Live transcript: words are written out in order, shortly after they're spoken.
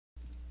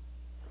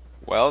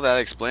Well, that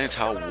explains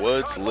how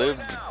Woods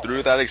lived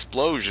through that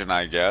explosion,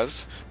 I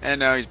guess. And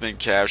now he's been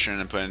captured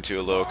and put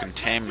into a little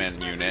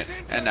containment unit,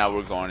 and now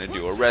we're going to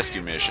do a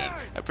rescue mission.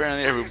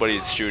 Apparently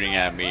everybody's shooting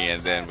at me,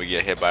 and then we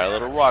get hit by a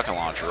little rocket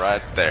launcher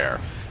right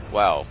there.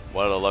 Wow,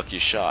 what a lucky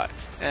shot.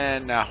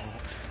 And now,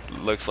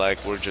 looks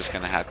like we're just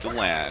gonna have to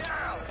land.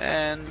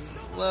 And,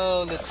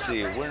 well, let's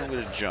see, where am I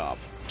gonna jump?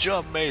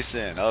 Jump,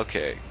 Mason!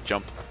 Okay,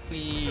 jump,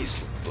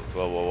 please.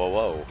 Whoa, whoa, whoa,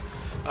 whoa.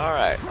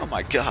 Alright, oh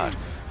my god.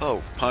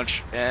 Oh,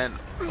 punch and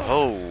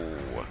oh,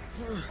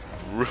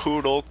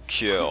 brutal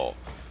kill.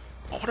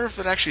 I wonder if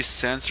it actually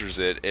censors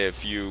it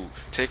if you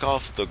take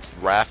off the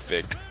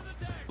graphic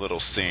little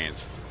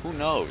scenes. Who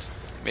knows?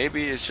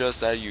 Maybe it's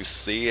just that you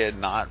see it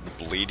not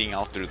bleeding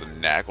out through the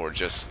neck, or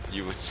just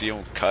you would see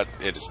him cut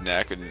at his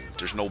neck and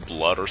there's no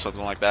blood or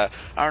something like that.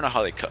 I don't know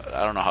how they cut.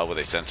 I don't know how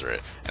they censor it.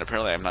 And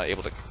apparently I'm not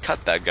able to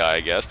cut that guy, I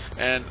guess.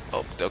 And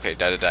oh, okay,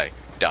 die.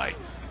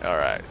 All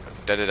right,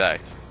 die.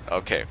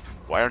 Okay.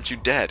 Why aren't you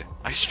dead?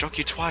 I struck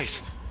you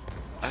twice.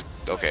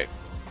 Okay.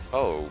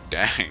 Oh,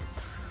 dang.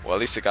 Well, at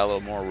least it got a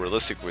little more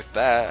realistic with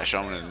that. I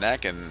shot him in the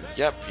neck, and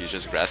yep, he's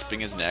just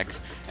grasping his neck,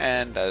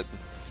 and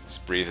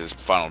just breathe his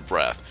final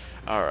breath.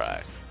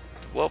 Alright.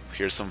 Well,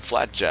 here's some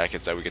flat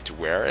jackets that we get to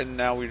wear, and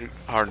now we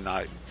are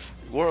not...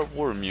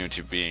 We're immune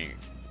to being...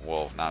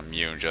 Well, not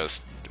immune,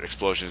 just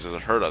explosions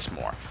doesn't hurt us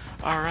more.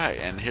 Alright,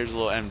 and here's a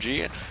little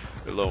MG,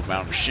 a little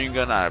mountain machine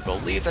gun. I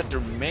believe that there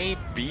may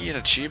be an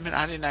achievement.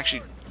 I didn't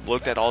actually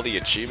looked at all the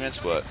achievements,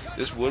 but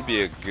this would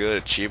be a good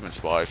achievement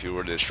spot if you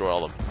were to destroy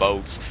all the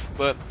boats,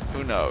 but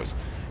who knows.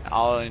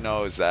 All I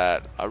know is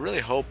that I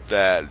really hope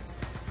that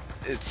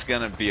it's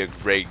gonna be a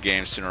great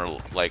game sooner,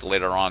 like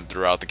later on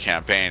throughout the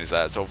campaign. Is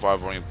that so far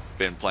I've only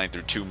been playing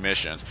through 2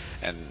 missions,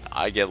 and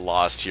I get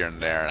lost here and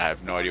there, and I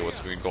have no idea what's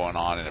been going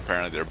on, and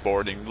apparently they're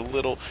boarding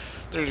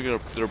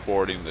they're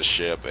boarding the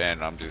ship,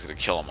 and I'm just gonna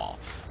kill them all.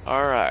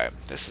 Alright,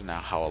 this is now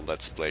how a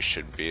Let's Play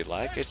should be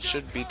like. It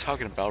should be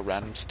talking about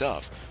random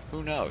stuff.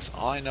 Who knows?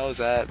 All I know is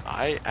that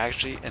I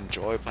actually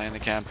enjoy playing the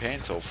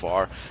campaign so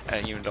far,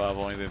 and even though I've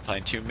only been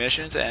playing 2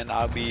 missions, and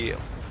I'll be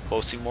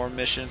posting more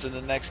missions in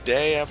the next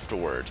day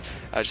afterwards.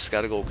 I just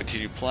gotta go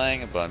continue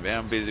playing, but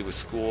I'm busy with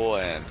school,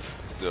 and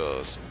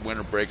the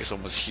winter break is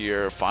almost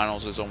here,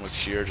 finals is almost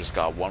here, just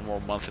got 1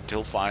 more month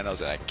until finals,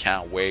 and I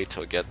can't wait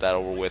to get that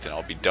over with, and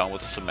I'll be done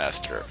with the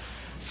semester.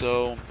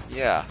 So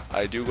yeah,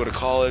 I do go to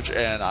college,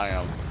 and I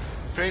am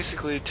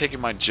basically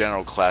taking my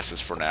general classes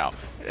for now,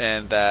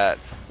 and that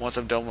once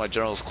I'm done with my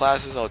general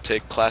classes, I'll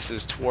take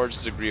classes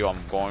towards the degree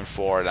I'm going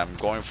for, and I'm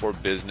going for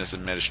business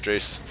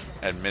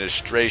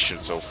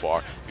administration so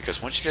far,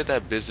 because once you get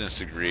that business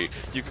degree,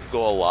 you can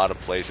go a lot of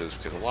places,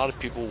 because a lot of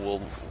people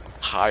will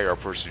hire a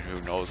person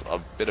who knows a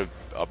bit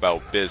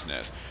about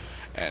business.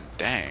 And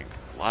dang,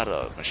 a lot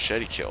of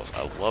machete kills.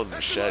 I love the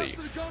machete.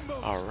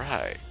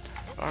 Alright,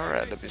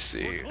 let me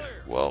see.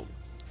 Well,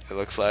 it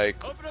looks like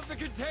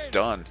it's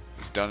done.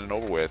 It's done and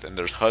over with. And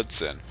there's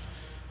Hudson.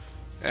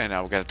 And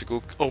now we're going to have to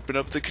go open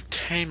up the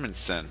containment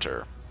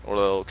center. Or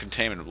the little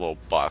containment little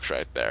box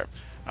right there.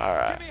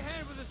 Alright.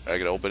 I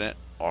gotta open it?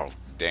 Oh,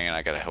 dang it,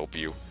 I gotta help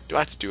you. Do I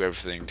have to do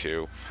everything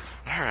too?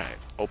 Alright,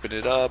 open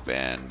it up,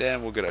 and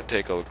then we're gonna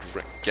take a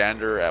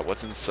gander at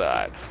what's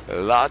inside.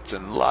 Lots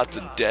and lots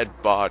of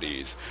dead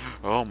bodies.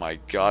 Oh my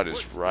god,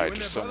 it's right,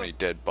 there's so many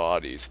dead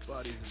bodies.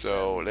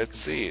 So, let's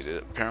see,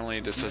 apparently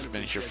this has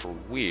been here for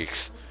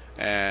weeks,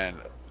 and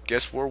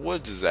guess where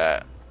Woods is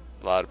at?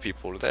 A lot of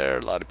people there,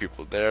 a lot of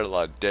people there, a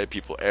lot of dead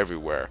people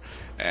everywhere.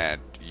 And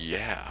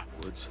yeah,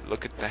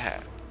 look at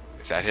that.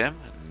 Is that him?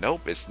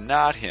 Nope, it's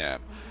not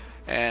him.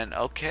 And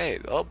okay,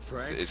 oh,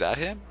 is that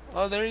him?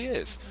 Oh, there he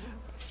is.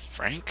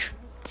 Frank?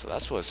 So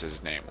that's what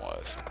his name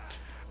was.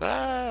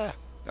 Ah,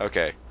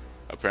 okay.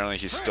 Apparently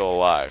he's still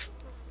alive.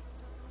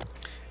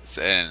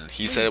 And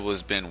he said it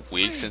was been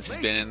weeks since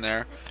he's been in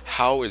there.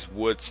 How is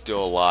Wood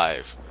still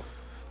alive?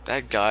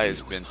 That guy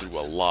has been through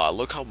a lot.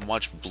 Look how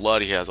much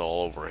blood he has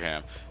all over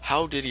him.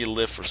 How did he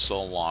live for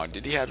so long?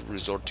 Did he have to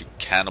resort to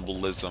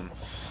cannibalism?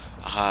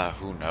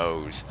 Who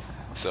knows?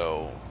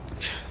 So,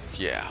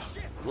 yeah.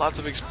 Lots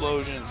of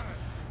explosions.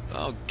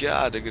 Oh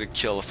god, they're gonna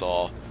kill us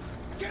all.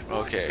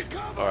 Okay,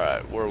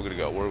 alright, where are we gonna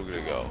go?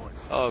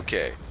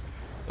 Okay.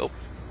 Oh,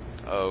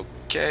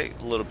 okay,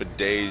 a little bit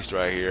dazed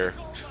right here.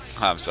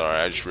 I'm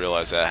sorry, I just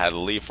realized that I had to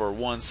leave for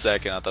 1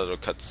 second. I thought the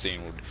cut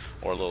scene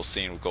or a little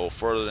scene would go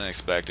further than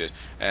expected.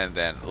 And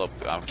then, look,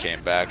 I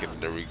came back, and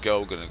there we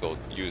go. Gonna go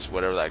use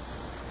whatever that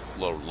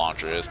little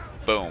launcher is.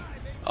 Boom.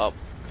 Oh,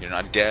 you're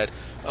not dead.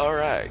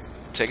 Alright,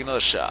 take another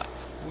shot.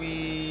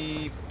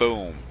 Wee,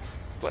 boom.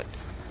 What?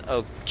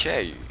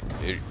 Okay,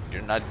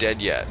 you're not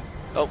dead yet.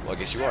 Oh, I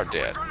guess you are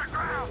dead.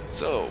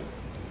 So,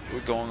 we're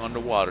going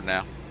underwater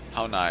now.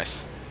 How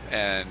nice.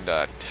 And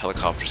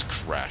helicopter's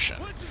crashing.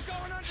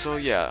 So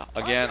yeah,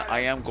 again,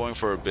 I am going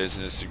for a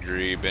business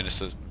degree,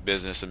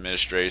 business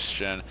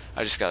administration.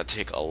 I just gotta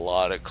take a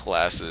lot of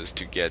classes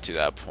to get to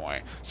that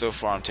point. So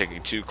far I'm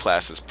taking 2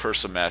 classes per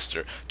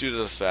semester due to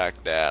the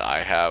fact that I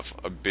have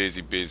a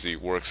busy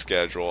work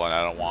schedule, and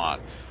I don't want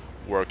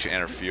work to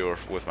interfere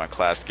with my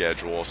class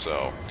schedule.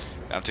 So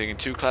I'm taking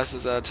 2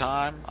 classes at a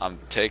time. I'm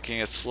taking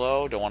it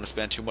slow. Don't want to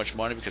spend too much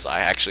money because I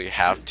actually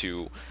have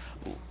to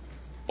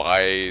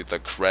buy the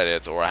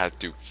credits, or I have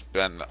to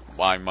spend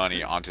my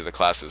money onto the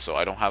classes. So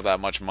I don't have that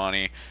much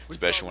money,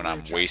 especially when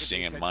I'm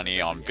wasting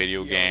money on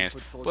video games.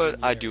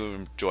 But I do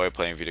enjoy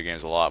playing video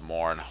games a lot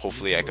more, and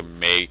hopefully I can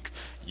make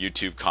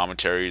YouTube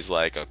commentaries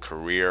like a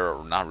career,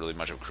 or not really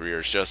much of a career.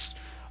 It's just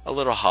a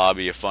little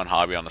hobby, a fun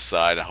hobby on the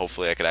side, and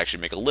hopefully I could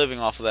actually make a living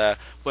off of that.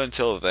 But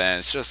until then,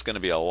 it's just going to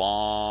be a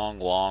long,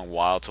 long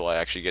while till I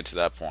actually get to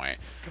that point.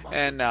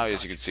 And now,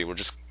 as you can see, we're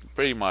just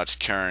pretty much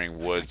carrying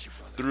woods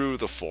through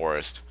the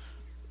forest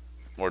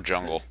or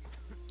jungle.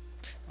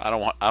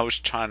 I was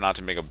trying not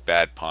to make a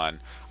bad pun.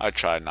 I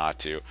tried not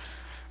to.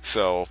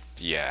 So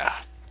yeah,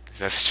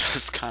 that's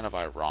just kind of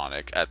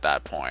ironic at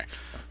that point.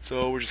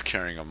 So we're just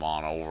carrying him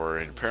on over,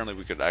 and apparently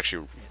we could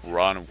actually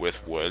run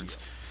with woods.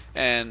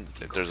 And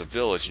if there's a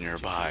village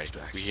nearby,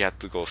 we have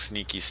to go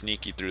sneaky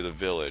through the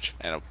village.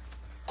 And of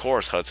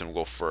course Hudson will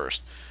go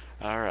first.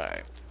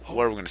 Alright,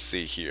 what are we going to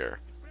see here?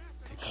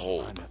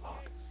 Hold.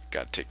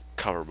 Gotta take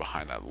cover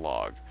behind that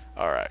log.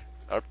 Alright,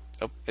 up,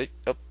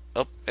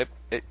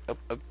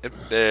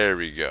 there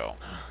we go.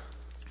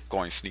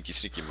 Going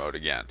sneaky mode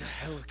again.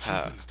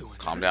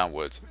 Calm down,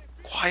 Woods.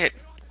 Quiet!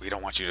 We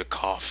don't want you to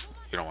cough.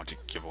 We don't want to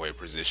give away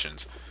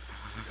positions.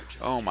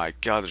 Oh my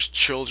god, there's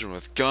children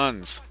with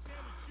guns.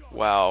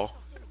 Wow.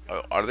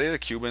 Are they the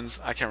Cubans?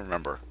 I can't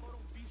remember.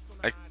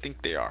 I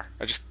think they are.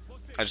 I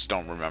just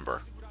don't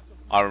remember.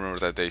 I remember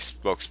that they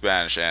spoke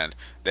Spanish, and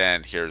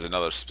then here's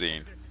another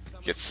scene.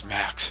 He gets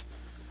smacked,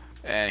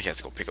 and he has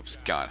to go pick up his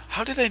gun.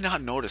 How did they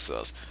not notice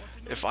us?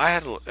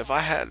 I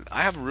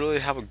really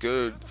have a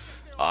good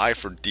eye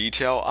for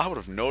detail, I would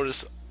have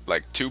noticed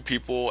like 2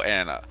 people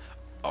and a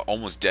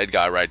almost dead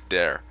guy right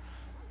there,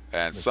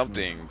 and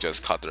something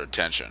just caught their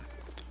attention.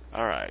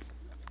 All right,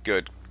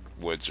 good.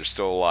 Woods, you're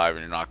still alive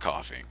and you're not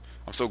coughing.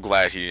 I'm so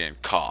glad he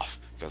didn't cough,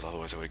 because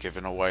otherwise I would have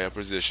given away our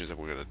positions and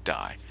we're gonna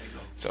die.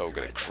 So we're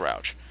gonna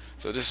crouch.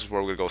 So this is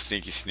where we're gonna go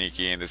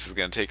sneaky, and this is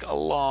gonna take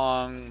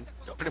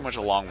pretty much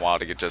a long while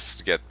to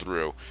get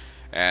through.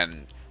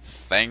 And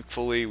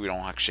thankfully, we don't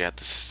actually have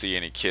to see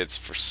any kids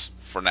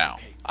for now.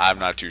 I'm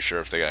not too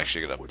sure if they're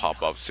actually gonna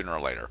pop up sooner or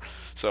later.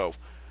 So,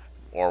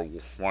 or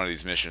one of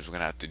these missions, we're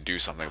gonna have to do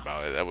something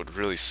about it. That would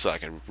really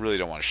suck. I really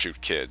don't want to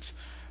shoot kids.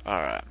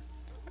 All right.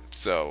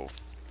 So,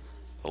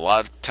 a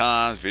lot of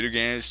times, video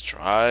games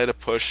try to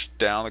push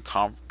down the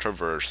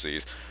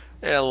controversies.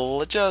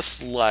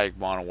 Just like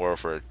Modern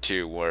Warfare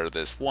 2, where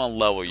there's one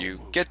level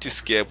you get to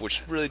skip,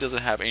 which really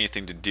doesn't have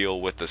anything to deal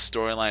with the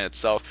storyline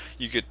itself.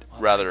 You could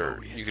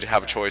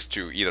have a choice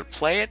to either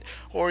play it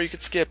or you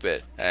could skip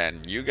it.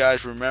 And you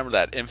guys remember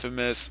that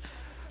infamous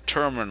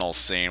terminal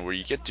scene where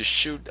you get to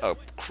shoot a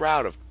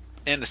crowd of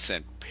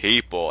innocent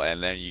people,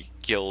 and then you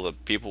kill the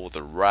people with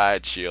the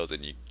riot shields,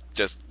 and you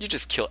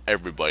just kill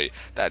everybody.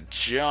 That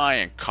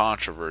giant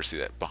controversy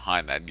that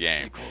behind that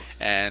game.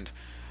 And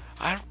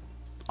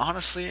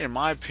honestly, in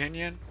my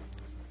opinion,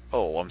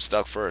 oh, I'm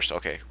stuck first.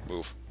 Okay,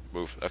 move.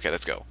 Okay,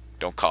 let's go.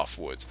 Don't cough,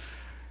 Woods.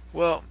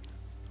 Well,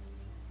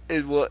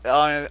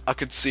 I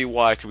could see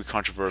why it could be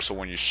controversial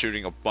when you're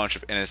shooting a bunch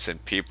of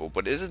innocent people,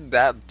 but isn't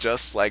that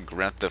just like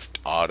Grand Theft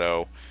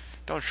Auto?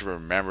 Don't you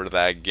remember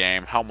that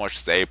game? How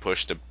much they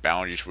push the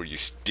boundaries where you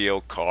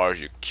steal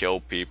cars, you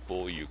kill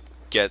people, you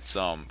get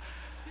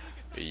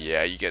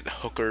you get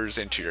hookers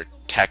into your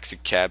taxi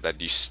cab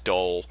that you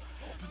stole.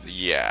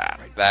 Yeah,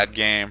 that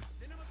game.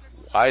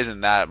 Why isn't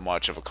that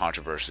much of a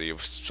controversy? It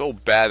was so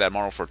bad that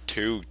Modern Warfare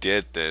 2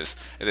 did this,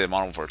 and then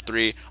Modern Warfare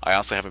 3. I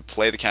honestly haven't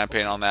played the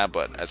campaign on that,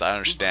 but as I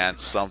understand,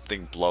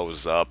 something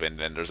blows up, and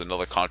then there's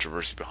another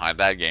controversy behind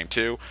that game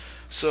too.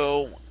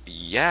 So,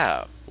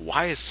 yeah,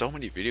 why is so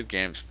many video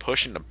games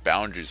pushing the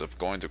boundaries of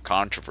going through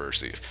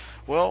controversies?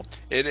 Well,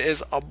 it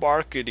is a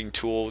marketing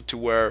tool to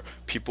where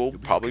people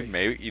probably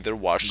may either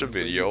watch the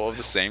video of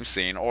the same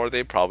scene, or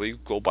they probably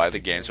go buy the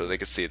game so they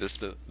can see this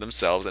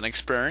themselves and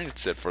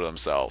experience it for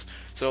themselves.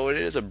 So it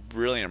is a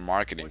brilliant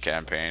marketing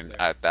campaign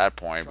at that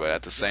point, but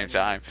at the same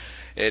time,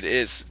 it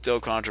is still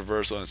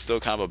controversial and still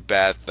kind of a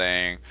bad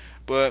thing.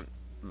 But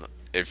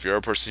if you're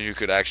a person who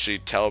could actually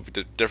tell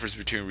the difference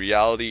between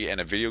reality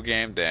and a video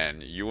game,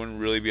 then you wouldn't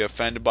really be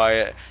offended by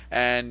it,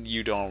 and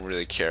you don't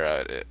really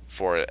care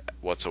for it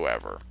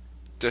whatsoever.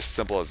 Just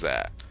simple as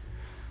that.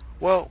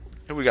 Well,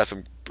 here we got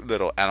some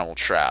little animal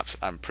traps.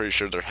 I'm pretty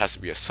sure there has to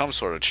be some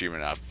sort of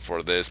achievement out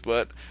for this,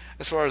 but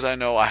as far as I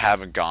know, I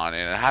haven't gone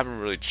in. I haven't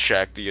really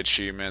checked the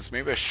achievements.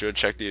 Maybe I should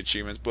check the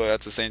achievements, but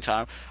at the same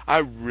time, I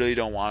really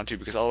don't want to,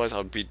 because otherwise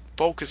I'll be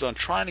focused on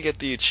trying to get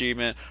the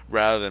achievement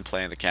rather than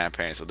playing the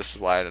campaign. So this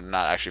is why I'm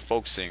not actually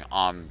focusing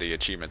on the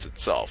achievements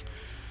itself.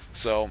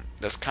 So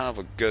that's kind of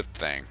a good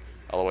thing.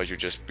 Otherwise, you'd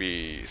just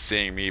be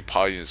seeing me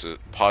pausing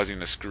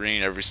the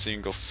screen every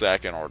single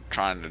second, or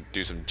trying to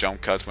do some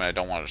jump cuts when I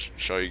don't want to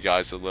show you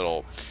guys a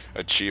little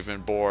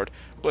achievement board.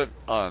 But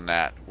other than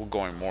that, we're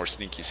going more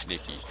sneaky.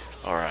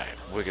 Alright,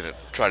 we're gonna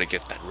try to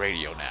get that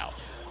radio now.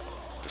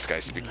 This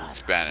guy's speaking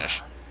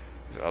Spanish.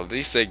 At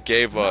least they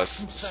gave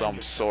us some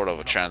sort of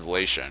a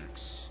translation.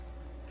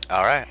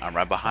 Alright, I'm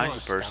right behind you,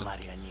 person.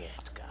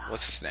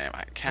 What's his name?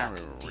 I can't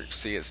remember,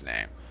 see his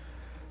name.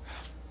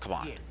 Come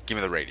on, give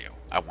me the radio.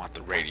 I want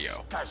the radio.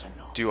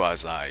 Do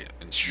as I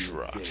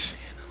instruct.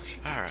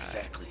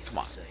 Alright, come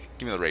on,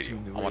 give me the radio.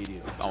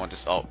 I want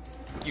this. Oh,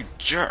 you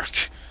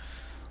jerk.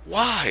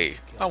 Why?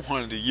 I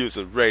wanted to use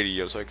the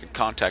radio so I could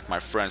contact my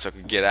friends so I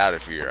could get out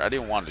of here. I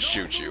didn't want to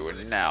shoot you,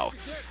 and now...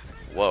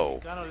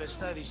 Whoa.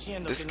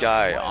 This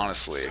guy,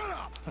 honestly...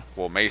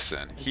 Well,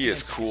 Mason, he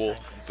is cool,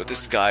 but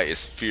this guy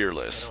is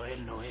fearless.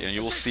 And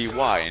you will see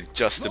why in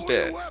just a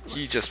bit.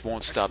 He just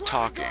won't stop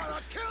talking.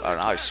 And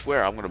I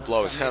swear I'm gonna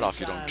blow his head off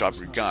if you don't drop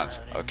your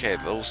guns. Okay,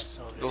 those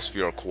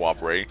few are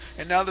cooperating.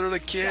 And now they're the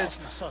kids!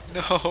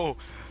 No!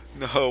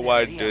 No,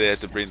 why do they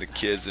have to bring the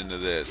kids into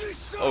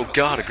this? Oh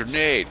god, a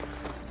grenade!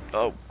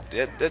 Oh,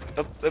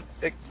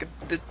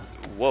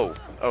 whoa,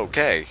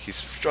 okay, he's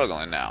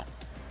struggling now.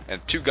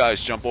 And two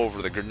guys jump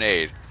over the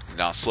grenade.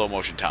 Now slow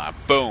motion time.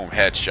 Boom,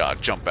 headshot,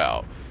 jump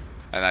out.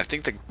 And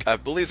I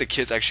believe the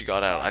kids actually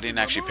got out. I didn't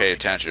actually pay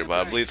attention,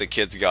 but I believe the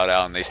kids got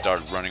out and they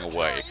started running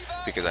away.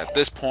 Because at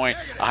this point,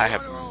 I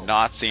have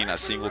not seen a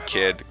single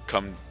kid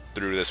come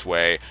through this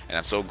way, and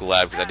I'm so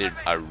glad because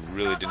I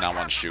really did not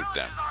want to shoot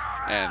them.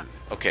 And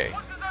okay.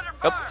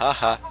 Oh,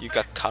 haha, you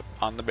got caught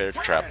on the bear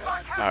trap.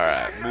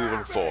 Alright,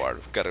 moving forward.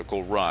 We've got to go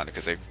run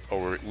because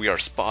we are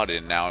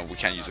spotted now and we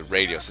can't use the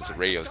radio since the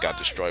radios got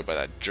destroyed by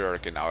that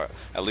jerk, and now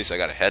at least I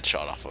got a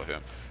headshot off of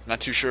him. I'm not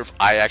too sure if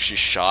I actually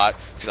shot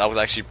because I was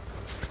actually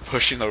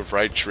pushing the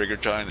right trigger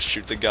trying to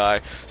shoot the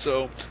guy.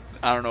 So,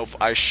 I don't know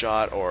if I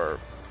shot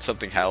or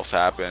something else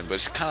happened, but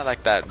it's kind of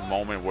like that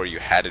moment where you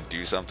had to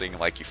do something,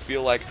 like you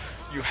feel like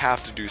you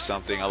have to do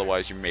something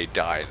otherwise you may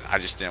die, and I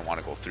just didn't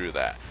want to go through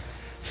that.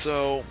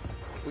 So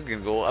we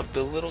can go up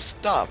the little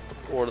stop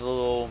or the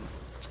little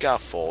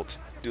scaffold,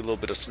 do a little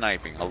bit of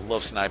sniping. I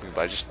love sniping,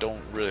 but I just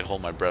don't really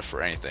hold my breath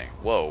for anything.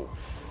 Whoa,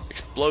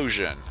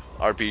 explosion,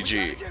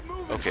 RPG.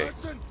 Okay,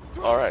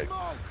 alright,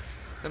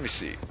 let me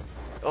see.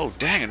 Oh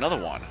dang,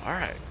 another one.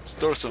 Alright, let's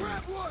throw some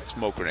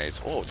smoke grenades.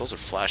 Oh, those are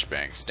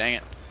flashbangs, dang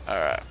it.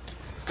 Alright,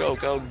 go,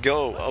 go,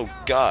 go. Oh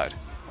god,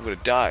 I'm gonna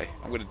die.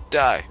 I'm gonna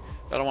die.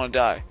 I don't want to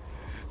die.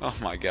 Oh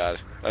my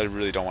god, I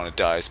really don't want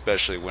to die,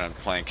 especially when I'm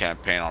playing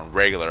campaign on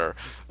regular.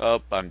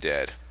 Oh, I'm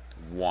dead.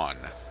 1.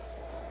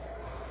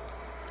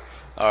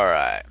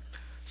 Alright,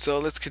 so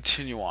let's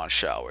continue on,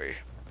 shall we?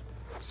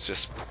 It's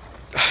just,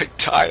 I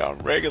died on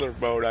regular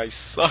mode. I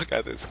suck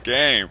at this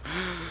game.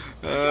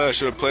 I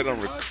should have played on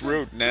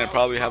recruit and then I'd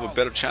probably have a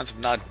better chance of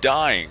not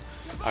dying.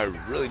 I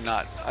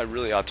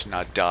really ought to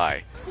not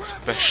die,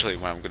 especially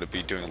when I'm going to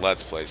be doing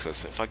Let's Plays,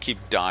 because if I keep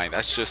dying,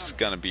 that's just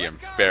going to be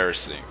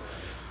embarrassing.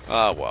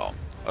 Ah, well.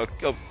 Oh,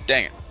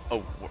 dang it.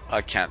 Oh,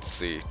 I can't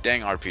see.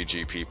 Dang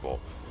RPG people.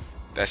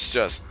 That's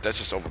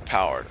just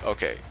overpowered.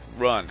 Okay,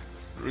 run.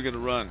 We're gonna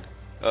run.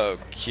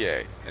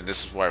 Okay, and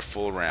this is where I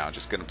fool around.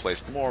 Just gonna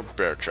place more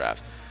bear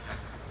traps.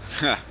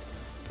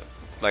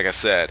 Like I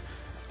said,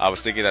 I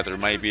was thinking that there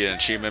might be an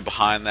achievement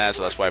behind that,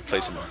 so that's why I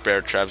placed some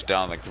bear traps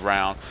down on the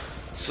ground.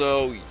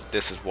 So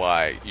this is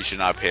why you should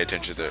not pay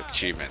attention to the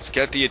achievements.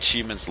 Get the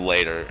achievements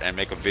later and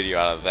make a video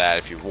out of that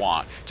if you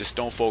want. Just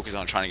don't focus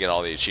on trying to get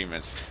all the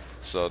achievements,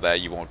 so that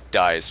you won't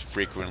die as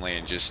frequently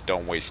and just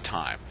don't waste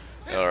time.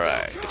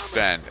 Alright,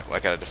 defend. I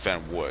gotta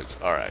defend woods.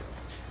 Alright,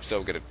 so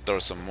we're gonna throw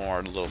some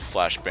more little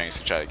flashbangs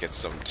to try to get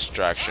some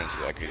distractions so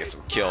that I can get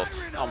some kills.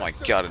 Oh my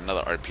god,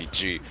 another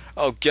RPG.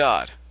 Oh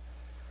god.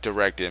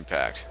 Direct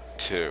impact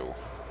 2.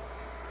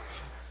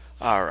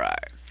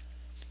 Alright.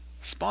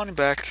 Spawning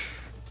back.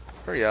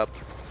 Hurry up.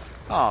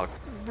 Oh,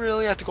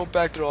 really? I have to go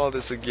back through all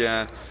this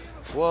again?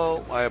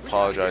 Well, I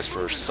apologize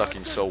for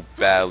sucking so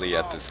badly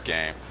at this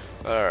game.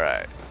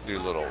 Alright. Do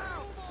little.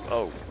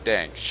 Oh,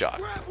 dang, shot.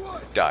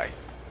 Die.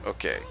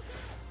 Okay.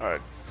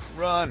 Alright.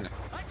 Run.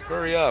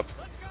 Hurry up.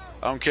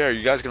 I don't care.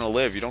 You guys gonna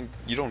live. You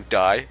don't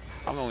die.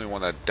 I'm the only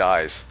one that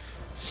dies.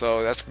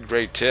 So that's a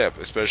great tip,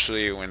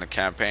 especially in a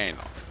campaign.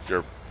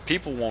 Your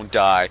people won't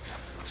die,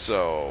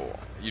 so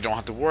you don't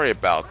have to worry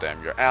about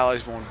them. Your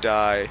allies won't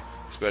die,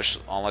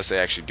 especially unless they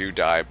actually do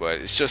die,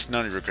 but it's just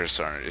none of your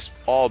concern. It's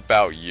all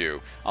about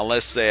you,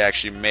 unless they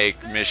actually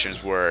make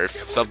missions where if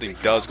something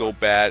does go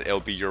bad, it'll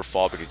be your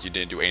fault because you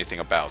didn't do anything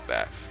about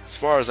that. As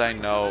far as I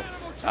know,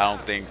 I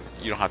don't think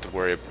you don't have to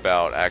worry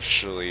about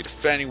actually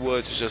defending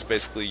woods. It's just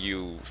basically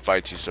you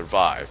fight to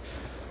survive.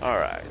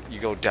 Alright, you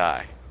go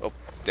die. Oh,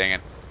 dang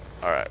it.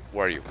 Alright,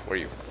 where are you? Where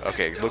are you?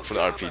 Okay, look for the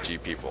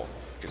RPG people,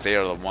 because they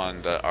are the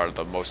ones that are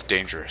the most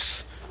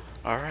dangerous.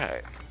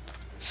 Alright.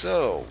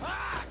 So,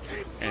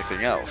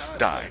 anything else?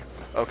 Die.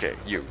 Okay,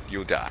 you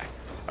die.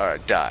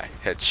 Alright, die.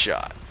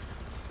 Headshot.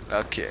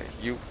 Okay,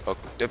 you.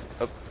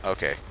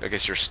 Okay, I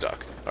guess you're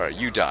stuck. Alright,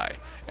 you die.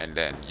 And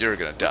then you're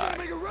gonna die.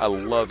 I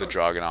love the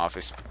Dragunov.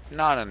 It's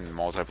not in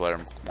multiplayer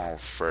Modern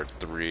Warfare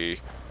 3.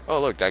 Oh,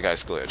 look, that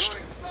guy's glitched.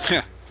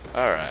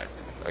 Alright,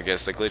 I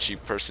guess the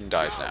glitchy person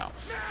dies now.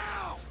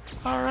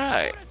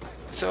 Alright.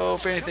 So,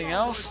 if anything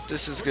else,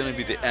 this is going to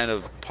be the end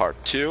of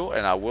part 2,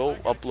 and I will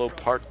upload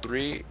part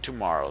 3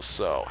 tomorrow.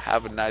 So,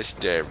 have a nice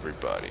day,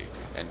 everybody.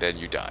 And then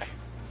you die.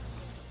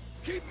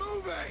 Keep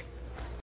moving!